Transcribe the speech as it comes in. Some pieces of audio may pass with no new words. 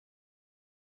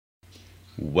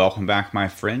Welcome back, my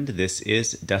friend. This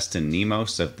is Dustin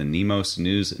Nemos of the Nemos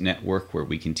News Network, where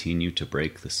we continue to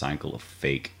break the cycle of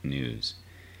fake news.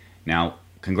 Now,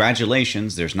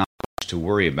 congratulations, there's not much to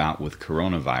worry about with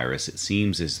coronavirus. It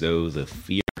seems as though the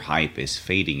fear hype is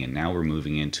fading, and now we're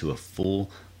moving into a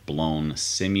full-blown,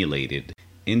 simulated,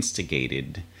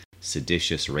 instigated,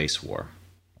 seditious race war,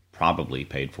 probably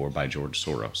paid for by George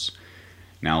Soros.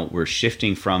 Now, we're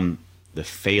shifting from the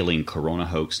failing corona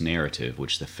hoax narrative,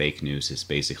 which the fake news has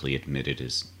basically admitted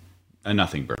is a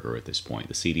nothing burger at this point.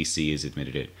 The CDC has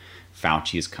admitted it.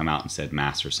 Fauci has come out and said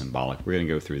masks are symbolic. We're going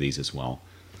to go through these as well.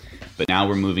 But now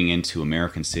we're moving into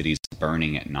American cities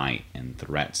burning at night and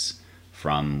threats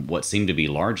from what seem to be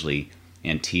largely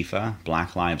Antifa,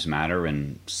 Black Lives Matter,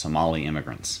 and Somali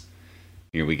immigrants.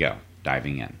 Here we go,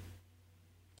 diving in.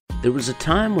 There was a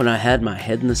time when I had my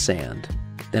head in the sand.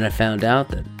 Then I found out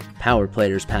that power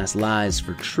players pass lies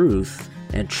for truth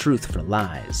and truth for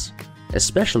lies,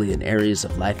 especially in areas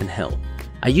of life and health.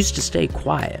 I used to stay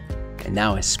quiet, and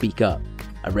now I speak up.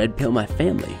 I red pill my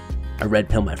family, I red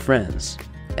pill my friends,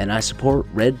 and I support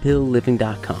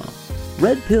redpillliving.com.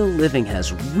 Red Pill Living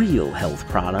has real health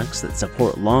products that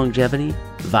support longevity,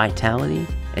 vitality,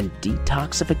 and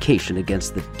detoxification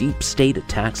against the deep state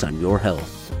attacks on your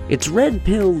health. It's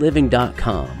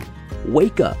redpillliving.com.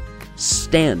 Wake up,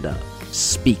 stand up,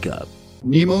 speak up.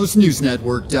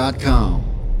 NemosNewsNetwork.com.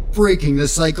 Breaking the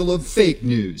cycle of fake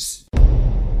news.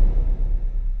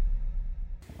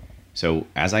 So,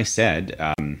 as I said,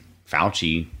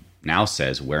 Fauci now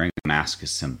says wearing a mask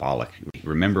is symbolic.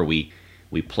 Remember, we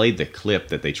played the clip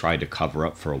that they tried to cover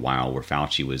up for a while where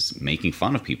Fauci was making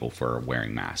fun of people for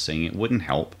wearing masks, saying it wouldn't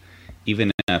help.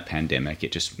 Even in a pandemic,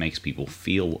 it just makes people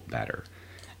feel better.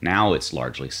 Now it's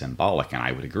largely symbolic, and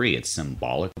I would agree it's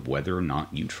symbolic of whether or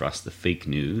not you trust the fake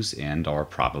news and are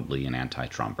probably an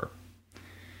anti-Trumper.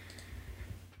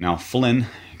 Now, Flynn,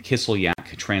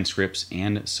 Kislyak transcripts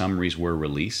and summaries were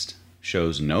released,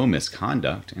 shows no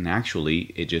misconduct, and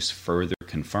actually it just further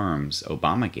confirms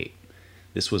Obamagate.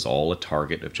 This was all a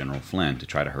target of General Flynn to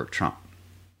try to hurt Trump.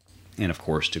 And of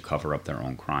course, to cover up their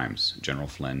own crimes. General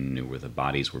Flynn knew where the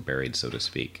bodies were buried, so to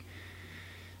speak.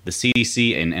 The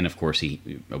CDC, and of course,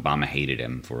 Obama hated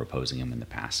him for opposing him in the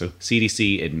past. So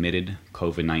CDC admitted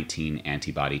COVID-19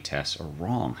 antibody tests are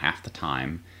wrong half the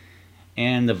time,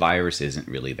 and the virus isn't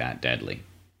really that deadly.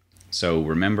 So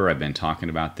remember, I've been talking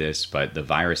about this, but the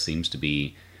virus seems to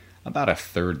be about a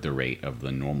third the rate of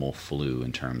the normal flu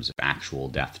in terms of actual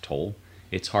death toll.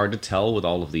 It's hard to tell with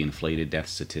all of the inflated death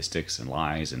statistics and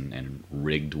lies and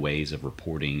rigged ways of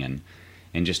reporting and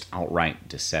just outright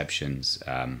deceptions,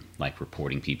 like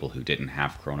reporting people who didn't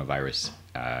have coronavirus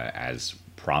as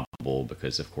probable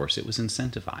because, of course, it was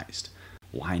incentivized.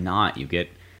 Why not? You get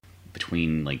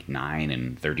between like $9,000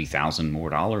 and $30,000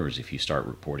 more if you start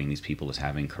reporting these people as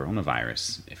having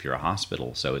coronavirus if you're a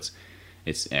hospital. So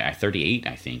it's 38,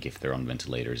 I think, if they're on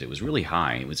ventilators. It was really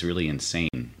high. It was really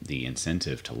insane, the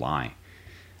incentive to lie.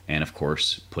 And, of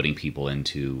course, putting people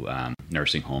into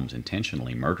nursing homes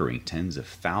intentionally, murdering tens of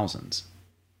thousands.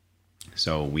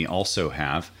 So we also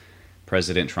have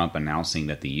President Trump announcing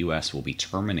that the U.S. will be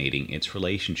terminating its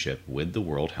relationship with the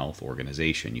World Health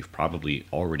Organization. You've probably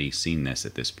already seen this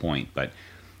at this point, but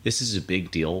this is a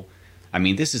big deal. I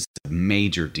mean, this is a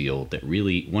major deal that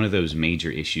really, one of those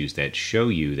major issues that show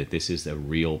you that this is a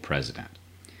real president.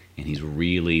 And he's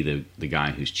really the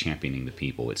guy who's championing the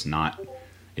people. It's not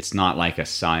like a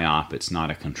psyop. It's not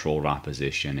a controlled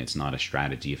opposition. It's not a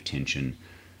strategy of tension.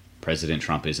 President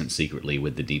Trump isn't secretly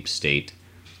with the deep state.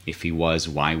 If he was,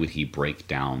 why would he break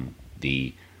down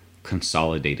the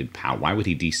consolidated power? Why would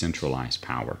he decentralize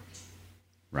power?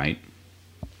 Right?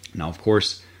 Now, of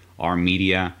course, our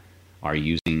media are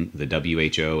using the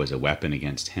WHO as a weapon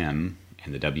against him,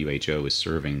 and the WHO is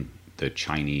serving the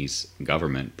Chinese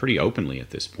government pretty openly at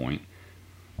this point.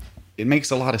 It makes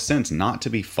a lot of sense not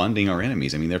to be funding our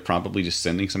enemies. I mean, they're probably just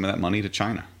sending some of that money to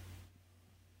China.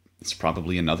 It's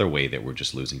probably another way that we're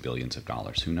just losing billions of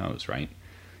dollars. Who knows, right?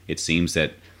 It seems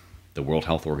that the World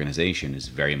Health Organization is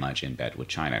very much in bed with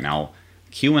China. Now,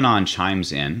 QAnon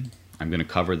chimes in. I'm going to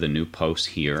cover the new post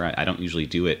here. I don't usually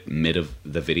do it mid of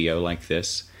the video like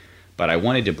this, but I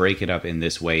wanted to break it up in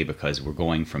this way because we're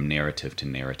going from narrative to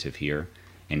narrative here.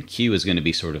 And Q is going to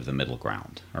be sort of the middle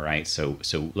ground, all right? So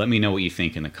let me know what you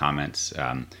think in the comments.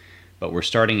 But we're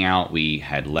starting out, we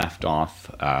had left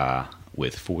off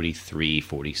with 43,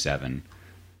 47.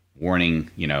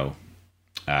 Warning,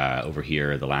 over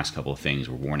here, the last couple of things,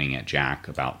 we're warning at Jack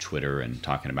about Twitter and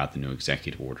talking about the new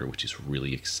executive order, which is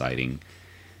really exciting.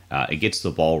 It gets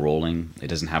the ball rolling. It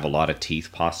doesn't have a lot of teeth,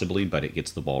 possibly, but it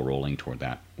gets the ball rolling toward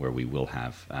that, where we will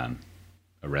have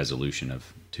a resolution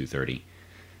of 230.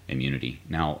 immunity.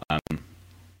 Now,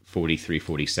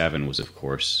 4347 was, of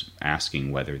course,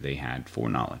 asking whether they had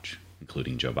foreknowledge,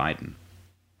 including Joe Biden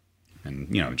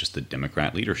and, just the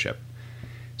Democrat leadership.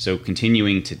 So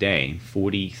continuing today,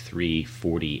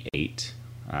 4348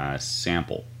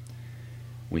 sample.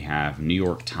 We have New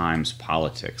York Times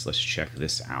Politics. Let's check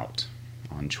this out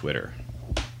on Twitter,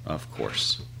 of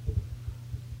course.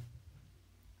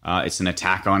 It's an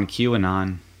attack on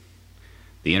QAnon.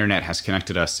 The internet has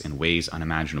connected us in ways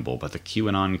unimaginable, but the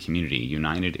QAnon community,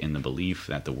 united in the belief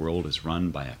that the world is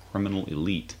run by a criminal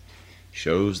elite,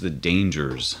 shows the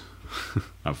dangers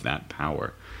of that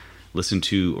power. Listen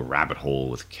to A Rabbit Hole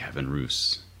with Kevin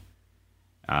Roose.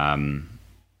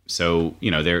 So,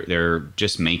 they're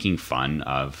just making fun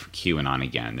of QAnon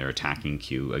again. They're attacking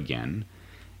Q again.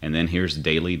 And then here's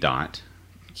Daily Dot,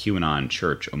 QAnon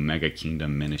Church, Omega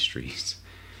Kingdom Ministries.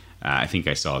 I think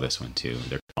I saw this one too.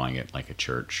 They're calling it like a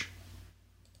church.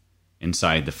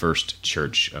 Inside the first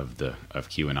church of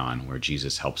QAnon, where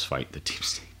Jesus helps fight the deep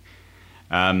state.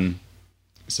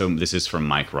 So this is from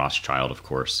Mike Rothschild, of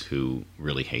course, who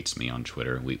really hates me on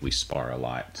Twitter. We spar a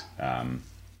lot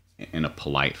in a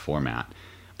polite format.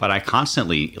 But I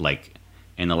constantly,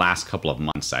 in the last couple of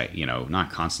months,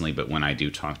 not constantly, but when I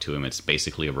do talk to him, it's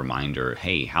basically a reminder,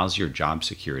 hey, how's your job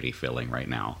security feeling right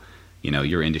now?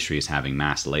 Your industry is having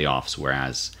mass layoffs,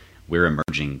 whereas we're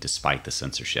emerging despite the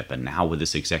censorship. And now with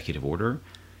this executive order,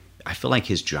 I feel like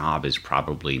his job is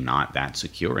probably not that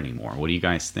secure anymore. What do you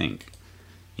guys think?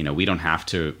 We don't have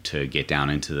to get down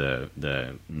into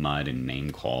the mud and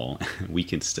name call. we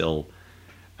can still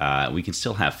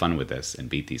have fun with this and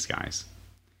beat these guys.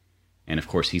 And of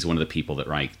course, he's one of the people that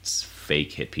writes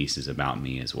fake hit pieces about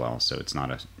me as well, so it's not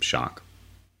a shock.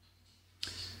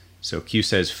 So Q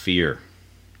says fear,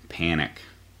 panic,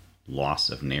 loss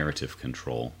of narrative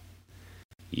control.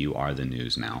 You are the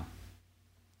news now.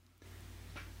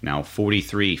 Now,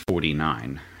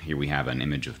 4349, here we have an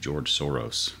image of George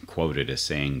Soros, quoted as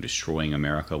saying, "Destroying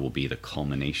America will be the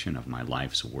culmination of my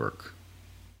life's work."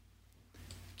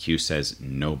 Q says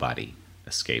nobody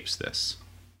escapes this.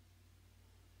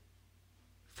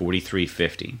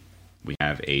 4350, we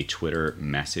have a Twitter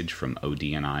message from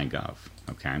ODNI Gov,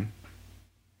 okay?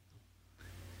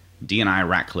 DNI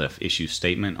Ratcliffe issues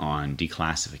statement on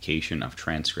declassification of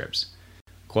transcripts.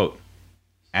 Quote,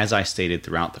 "As I stated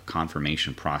throughout the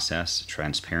confirmation process,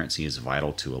 transparency is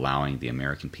vital to allowing the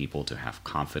American people to have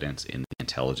confidence in the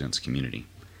intelligence community.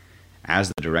 As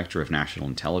the Director of National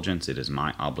Intelligence, it is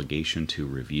my obligation to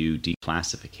review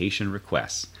declassification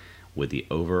requests with the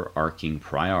overarching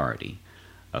priority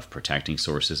of protecting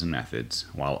sources and methods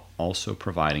while also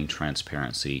providing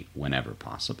transparency whenever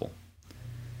possible.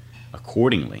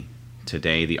 Accordingly,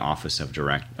 today the Office of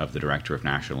the Director of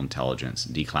National Intelligence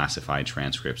declassified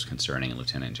transcripts concerning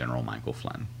Lieutenant General Michael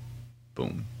Flynn."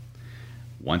 Boom.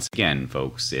 Once again,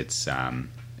 folks, it's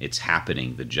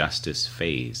happening. The justice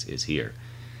phase is here.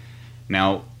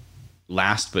 Now,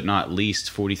 last but not least,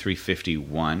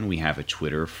 4351, we have a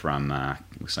Twitter from,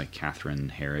 looks like Catherine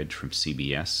Herod from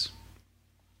CBS.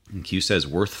 And Q says,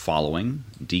 "Worth following,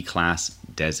 declass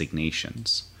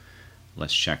designations."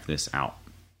 Let's check this out.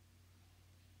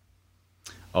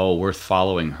 Oh, worth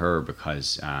following her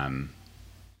because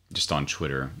just on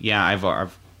Twitter. Yeah,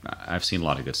 I've seen a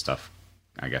lot of good stuff,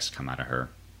 I guess, come out of her.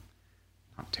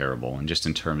 Not terrible. And just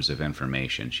in terms of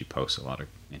information, she posts a lot of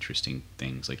interesting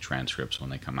things like transcripts when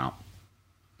they come out.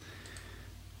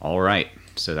 All right,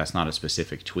 so that's not a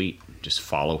specific tweet. Just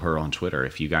follow her on Twitter.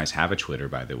 If you guys have a Twitter,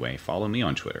 by the way, follow me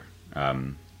on Twitter.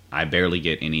 I barely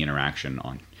get any interaction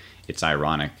on. It's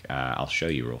ironic. I'll show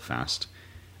you real fast.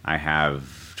 I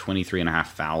have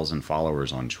 23,500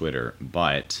 followers on Twitter,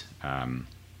 but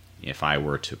if I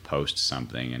were to post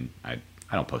something, and I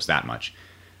don't post that much,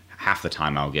 half the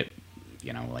time I'll get,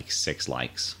 like 6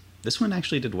 likes. This one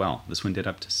actually did well. This one did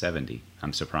up to 70.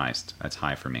 I'm surprised. That's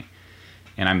high for me.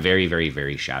 And I'm very, very,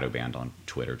 very shadow banned on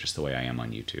Twitter, just the way I am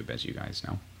on YouTube, as you guys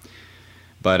know.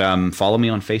 But follow me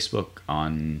on Facebook.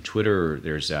 On Twitter,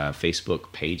 there's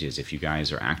Facebook pages. If you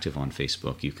guys are active on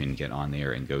Facebook, you can get on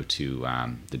there and go to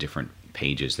the different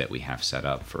pages that we have set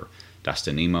up for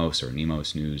Dustin Nemos or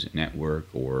Nemos News Network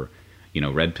or,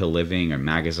 Red Pill Living or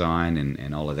Magazine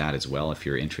and all of that as well, if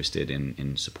you're interested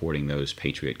in supporting those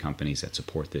Patriot companies that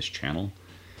support this channel.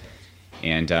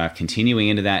 And continuing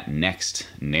into that next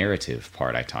narrative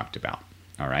part I talked about.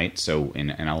 All right, so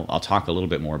and I'll talk a little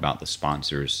bit more about the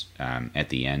sponsors at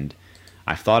the end.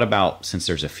 I've thought about, since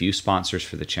there's a few sponsors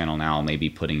for the channel now, maybe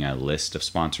putting a list of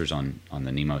sponsors on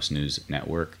the Nemos News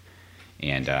Network.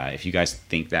 And if you guys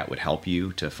think that would help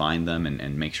you to find them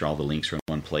and make sure all the links are in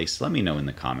one place, let me know in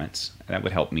the comments. That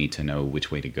would help me to know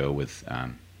which way to go with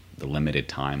the limited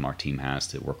time our team has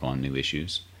to work on new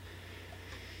issues.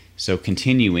 So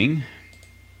continuing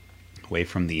away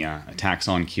from the attacks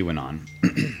on QAnon,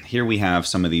 here we have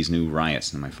some of these new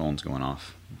riots, and my phone's going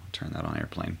off. I'll turn that on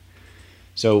airplane.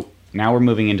 So now we're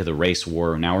moving into the race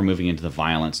war. Now we're moving into the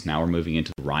violence. Now we're moving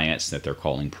into the riots that they're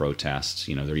calling protests.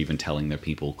 You know, they're even telling their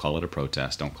people, call it a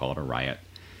protest, don't call it a riot.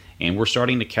 And we're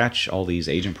starting to catch all these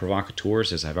agent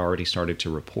provocateurs, as I've already started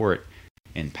to report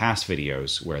in past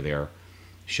videos, where they're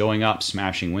showing up,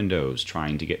 smashing windows,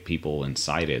 trying to get people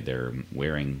incited. They're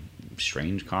wearing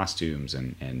strange costumes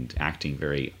and acting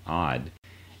very odd.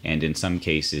 And in some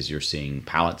cases, you're seeing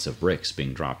pallets of bricks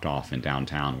being dropped off in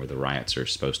downtown where the riots are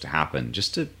supposed to happen,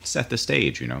 just to set the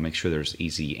stage, you know, make sure there's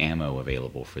easy ammo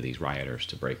available for these rioters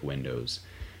to break windows.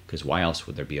 Because why else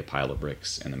would there be a pile of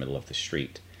bricks in the middle of the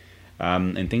street?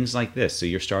 And things like this. So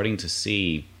you're starting to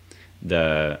see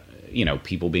the, you know,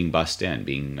 people being bussed in,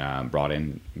 being brought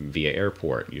in via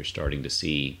airport. You're starting to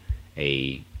see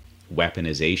a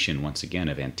weaponization, once again,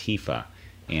 of Antifa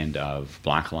and of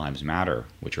Black Lives Matter,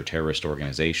 which are terrorist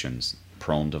organizations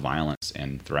prone to violence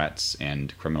and threats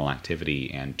and criminal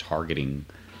activity and targeting,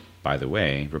 by the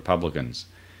way, Republicans.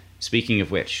 Speaking of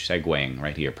which, segueing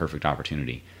right here, perfect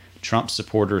opportunity. Trump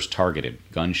supporters targeted,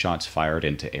 gunshots fired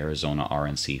into Arizona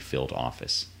RNC field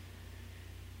office.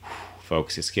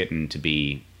 Folks, it's getting to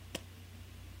be,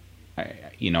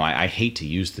 I hate to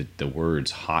use the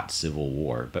words hot civil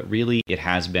war, but really it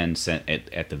has been,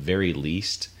 at the very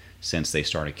least, since they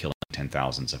started killing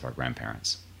 10,000s of our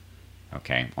grandparents,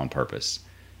 okay, on purpose,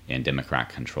 in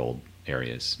Democrat-controlled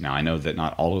areas. Now, I know that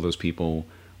not all of those people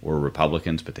were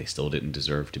Republicans, but they still didn't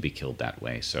deserve to be killed that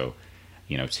way. So,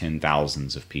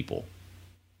 10,000s of people.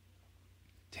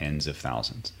 Tens of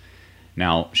thousands.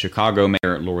 Now, Chicago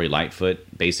Mayor Lori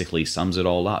Lightfoot basically sums it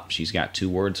all up. She's got 2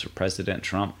 words for President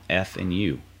Trump, F and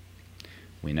U.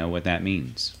 We know what that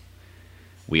means.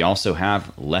 We also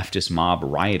have leftist mob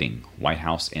rioting, White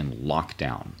House in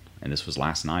lockdown. And this was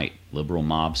last night. Liberal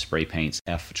mob spray paints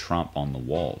F Trump on the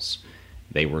walls.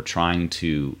 They were trying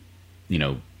to,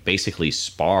 basically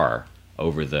spar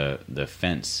over the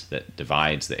fence that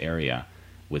divides the area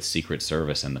with Secret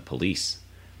Service and the police.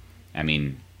 I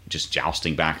mean, just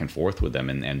jousting back and forth with them,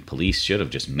 and police should have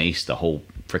just maced the whole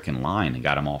frickin' line and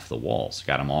got them off the walls,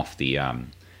 got them off the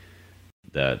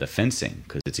fencing,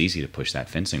 because it's easy to push that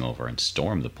fencing over and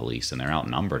storm the police, and they're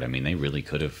outnumbered. I mean, they really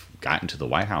could have gotten to the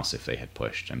White House if they had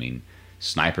pushed. I mean,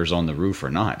 snipers on the roof or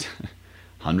not,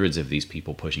 hundreds of these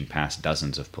people pushing past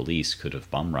dozens of police could have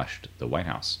bum rushed the White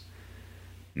House.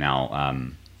 Now,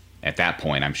 at that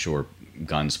point, I'm sure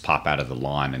guns pop out of the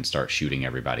lawn and start shooting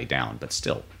everybody down, but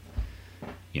still,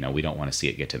 we don't want to see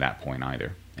it get to that point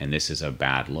either. And this is a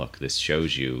bad look. This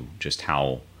shows you just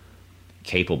how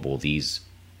capable these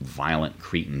violent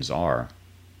cretins are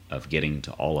of getting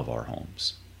to all of our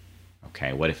homes.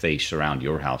 Okay, what if they surround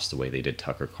your house the way they did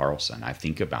Tucker Carlson? I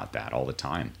think about that all the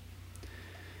time.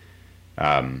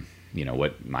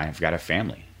 I've got a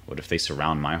family. What if they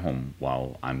surround my home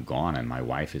while I'm gone and my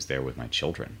wife is there with my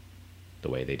children, the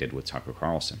way they did with Tucker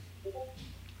Carlson?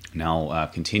 Now,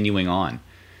 continuing on,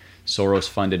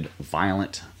 Soros-funded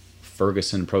violent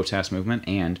Ferguson protest movement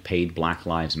and paid Black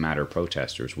Lives Matter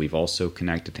protesters. We've also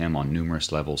connected him on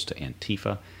numerous levels to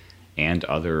Antifa and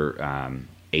other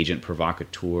agent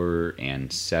provocateur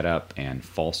and setup and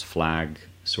false flag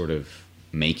sort of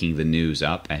making the news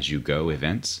up as you go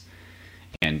events.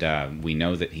 And we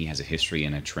know that he has a history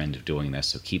and a trend of doing this,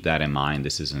 so keep that in mind.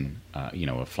 This is a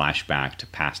flashback to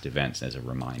past events as a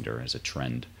reminder, as a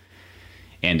trend.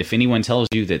 And if anyone tells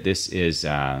you that this is,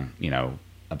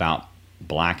 about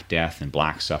black death and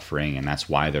black suffering, and that's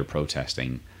why they're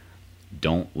protesting,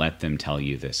 don't let them tell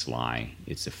you this lie.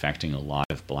 It's affecting a lot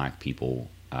of black people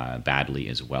badly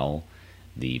as well.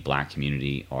 The black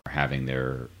community are having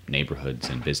their neighborhoods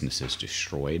and businesses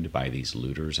destroyed by these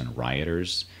looters and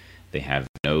rioters. They have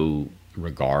no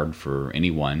regard for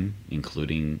anyone,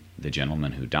 including the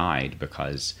gentleman who died,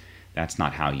 because that's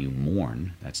not how you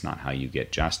mourn. That's not how you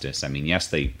get justice. I mean, yes,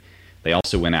 they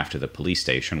also went after the police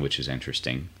station, which is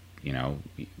interesting.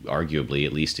 Arguably,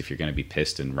 at least if you're going to be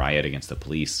pissed and riot against the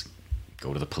police,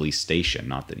 go to the police station.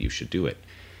 Not that you should do it.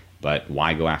 But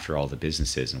why go after all the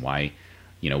businesses? And why,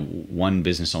 one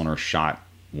business owner shot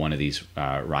one of these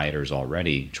rioters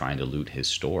already trying to loot his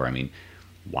store. I mean,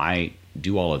 why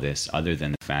do all of this other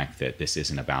than the fact that this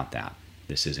isn't about that?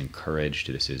 This is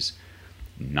encouraged. This is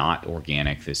not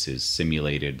organic. This is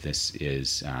simulated. This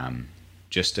is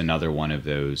just another one of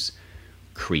those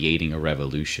creating a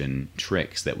revolution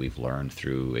tricks that we've learned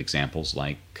through examples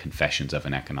like Confessions of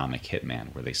an Economic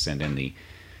Hitman, where they send in the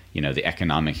the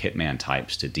economic hitman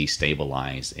types to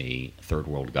destabilize a third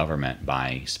world government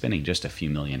by spending just a few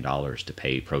 $1,000,000 to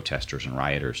pay protesters and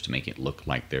rioters to make it look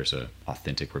like there's a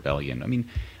authentic rebellion. I mean,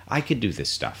 I could do this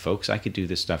stuff, folks. I could do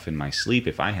this stuff in my sleep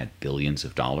if I had billions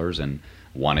of dollars and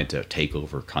wanted to take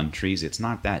over countries. It's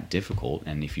not that difficult,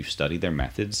 and if you study their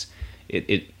methods,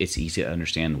 it's easy to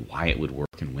understand why it would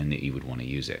work and when that you would want to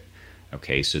use it.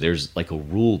 Okay, so there's like a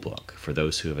rule book for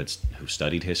those who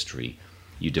studied history.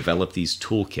 You develop these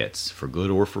toolkits for good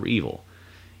or for evil.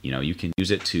 You can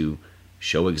use it to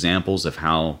show examples of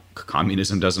how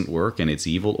communism doesn't work and it's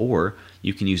evil, or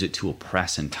you can use it to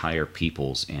oppress entire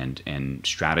peoples and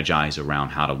strategize around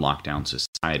how to lock down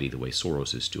society the way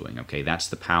Soros is doing. Okay, that's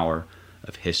the power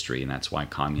of history, and that's why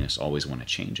communists always want to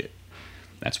change it.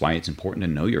 That's why it's important to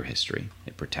know your history.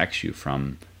 It protects you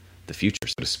from the future,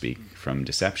 so to speak, from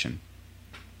deception.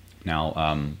 Now,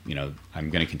 I'm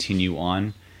going to continue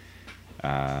on.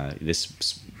 This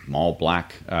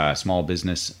small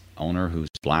business owner who's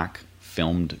black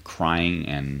filmed crying,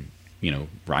 and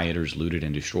rioters looted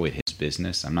and destroyed his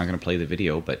business. I'm not going to play the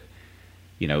video, but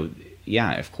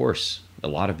yeah, of course, a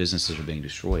lot of businesses are being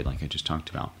destroyed, like I just talked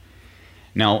about.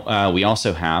 Now, we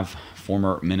also have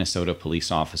former Minnesota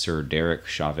police officer Derek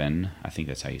Chauvin, I think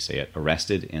that's how you say it,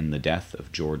 arrested in the death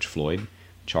of George Floyd,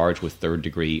 charged with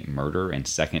third-degree murder and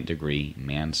second-degree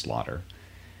manslaughter.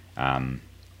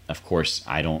 Of course,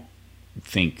 I don't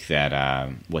think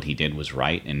that what he did was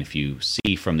right. And if you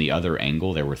see from the other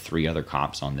angle, there were 3 other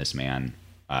cops on this man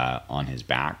on his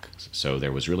back. So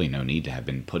there was really no need to have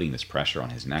been putting this pressure on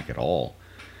his neck at all.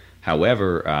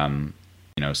 However,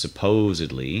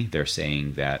 supposedly they're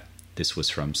saying that this was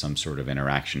from some sort of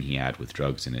interaction he had with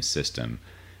drugs in his system,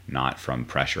 not from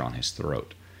pressure on his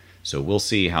throat. So we'll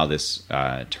see how this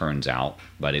turns out.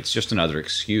 But it's just another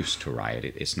excuse to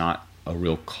riot. It's not a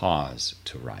real cause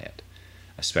to riot,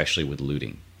 especially with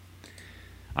looting.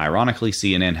 Ironically,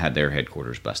 CNN had their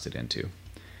headquarters busted into.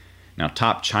 Now,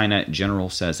 top China general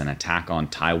says an attack on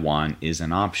Taiwan is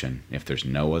an option if there's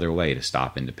no other way to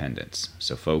stop independence.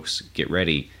 So folks, get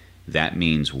ready. That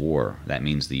means war. That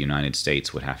means the United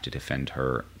States would have to defend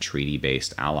her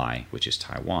treaty-based ally, which is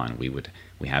Taiwan.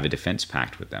 We have a defense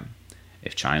pact with them.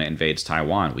 If China invades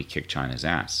Taiwan, we kick China's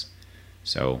ass.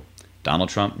 So Donald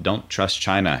Trump, don't trust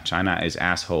China. China is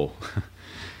asshole.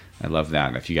 I love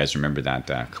that. If you guys remember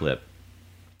that clip.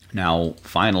 Now,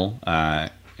 final, and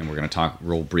we're going to talk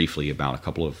real briefly about a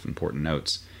couple of important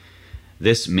notes.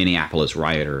 This Minneapolis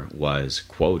rioter was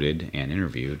quoted and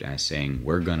interviewed as saying,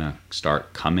 "We're going to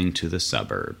start coming to the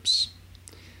suburbs."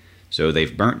 So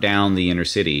they've burnt down the inner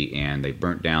city and they've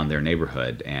burnt down their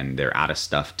neighborhood and they're out of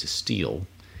stuff to steal.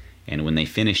 And when they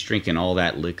finish drinking all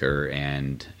that liquor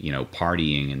and,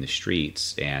 partying in the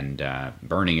streets and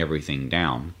burning everything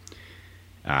down,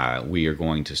 we are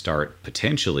going to start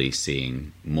potentially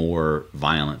seeing more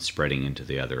violence spreading into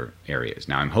the other areas.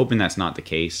 Now, I'm hoping that's not the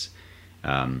case.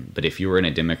 But if you're in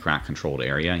a Democrat-controlled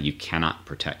area, you cannot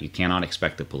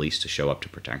expect the police to show up to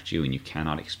protect you, and you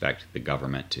cannot expect the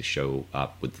government to show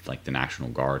up with like the National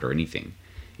Guard or anything.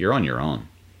 You're on your own.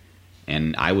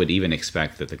 And I would even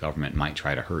expect that the government might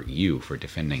try to hurt you for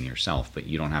defending yourself, but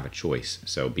you don't have a choice.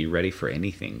 So be ready for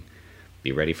anything.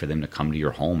 Be ready for them to come to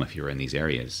your home if you're in these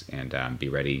areas, and be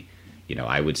ready.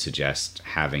 I would suggest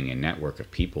having a network of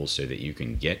people so that you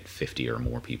can get 50 or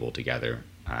more people together,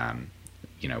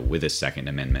 with a Second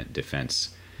Amendment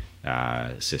defense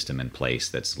system in place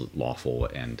that's lawful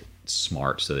and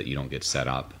smart, so that you don't get set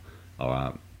up,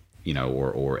 or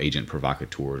agent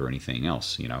provocateur or anything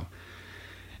else.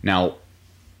 Now,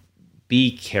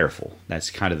 be careful.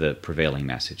 That's kind of the prevailing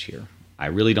message here. I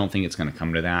really don't think it's going to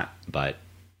come to that, but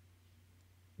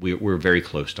we're very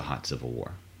close to hot civil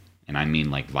war. And I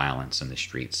mean like violence in the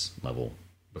streets level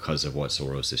because of what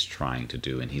Soros is trying to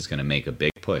do. And he's going to make a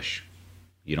big push.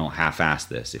 You don't half-ass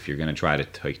this. If you're going to try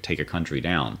to take a country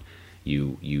down,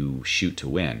 you shoot to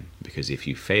win. Because if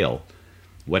you fail,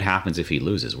 what happens if he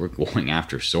loses? We're going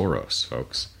after Soros,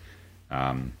 folks.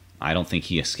 I don't think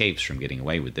he escapes from getting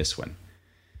away with this one.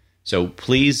 So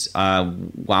please,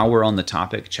 while we're on the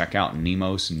topic, check out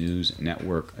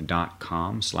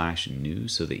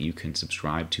nemosnewsnetwork.com/news so that you can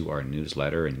subscribe to our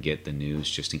newsletter and get the news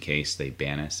just in case they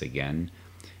ban us again.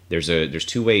 There's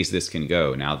 2 ways this can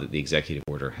go now that the executive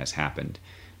order has happened.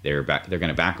 They're going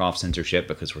to back off censorship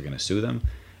because we're going to sue them,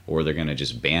 or they're going to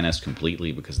just ban us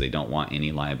completely because they don't want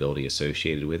any liability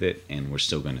associated with it, and we're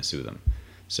still going to sue them.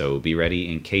 So be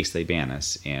ready in case they ban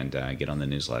us, and get on the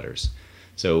newsletters.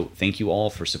 So thank you all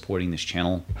for supporting this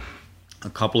channel. A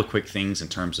couple of quick things in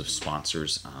terms of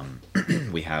sponsors.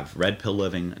 We have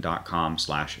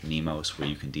redpillliving.com/Nemos, where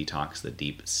you can detox the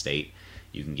deep state.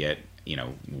 You can get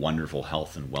wonderful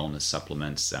health and wellness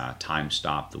supplements. Time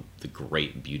Stop, the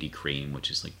great beauty cream, which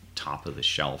is like top of the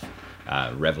shelf,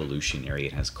 revolutionary.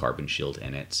 It has Carbon Shield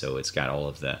in it, so it's got all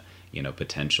of the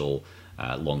potential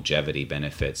longevity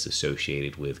benefits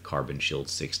associated with Carbon Shield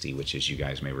 60, which, as you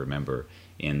guys may remember,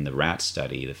 in the rat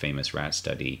study, the famous rat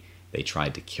study, they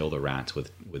tried to kill the rats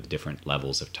with different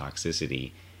levels of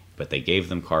toxicity, but they gave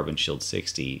them Carbon Shield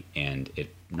 60, and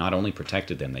it not only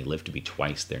protected them, they lived to be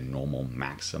twice their normal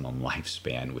maximum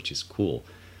lifespan, which is cool.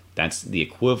 That's the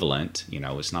equivalent,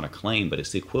 it's not a claim, but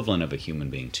it's the equivalent of a human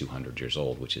being 200 years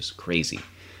old, which is crazy.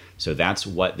 So that's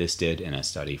what this did in a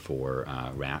study for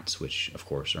rats, which of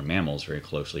course are mammals very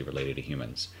closely related to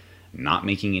humans. Not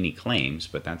making any claims,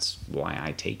 but that's why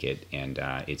I take it. And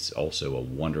it's also a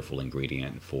wonderful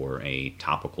ingredient for a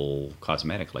topical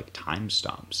cosmetic like Time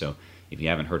Stop. So if you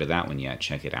haven't heard of that one yet,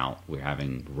 check it out. We're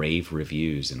having rave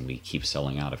reviews and we keep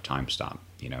selling out of Time Stop.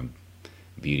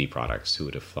 Beauty products, who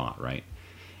would have thought, right?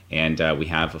 And we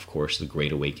have, of course, the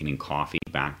Great Awakening coffee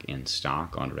back in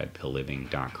stock on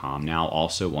redpillliving.com. Now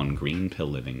also on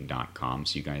greenpillliving.com,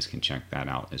 so you guys can check that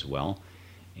out as well.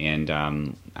 And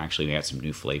actually, we got some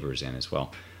new flavors in as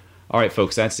well. All right,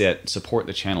 folks, that's it. Support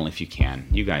the channel if you can.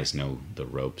 You guys know the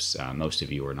ropes. Most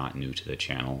of you are not new to the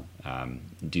channel.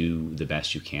 Do the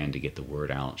best you can to get the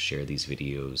word out. Share these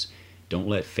videos. Don't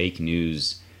let fake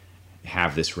news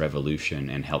have this revolution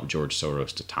and help George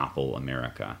Soros to topple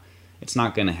America. It's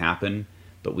not going to happen,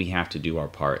 but we have to do our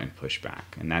part and push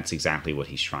back. And that's exactly what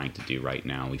he's trying to do right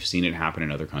now. We've seen it happen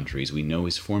in other countries. We know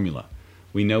his formula.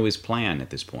 We know his plan at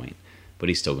this point, but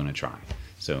he's still going to try.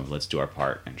 So let's do our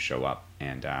part and show up,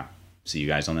 and see you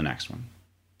guys on the next one.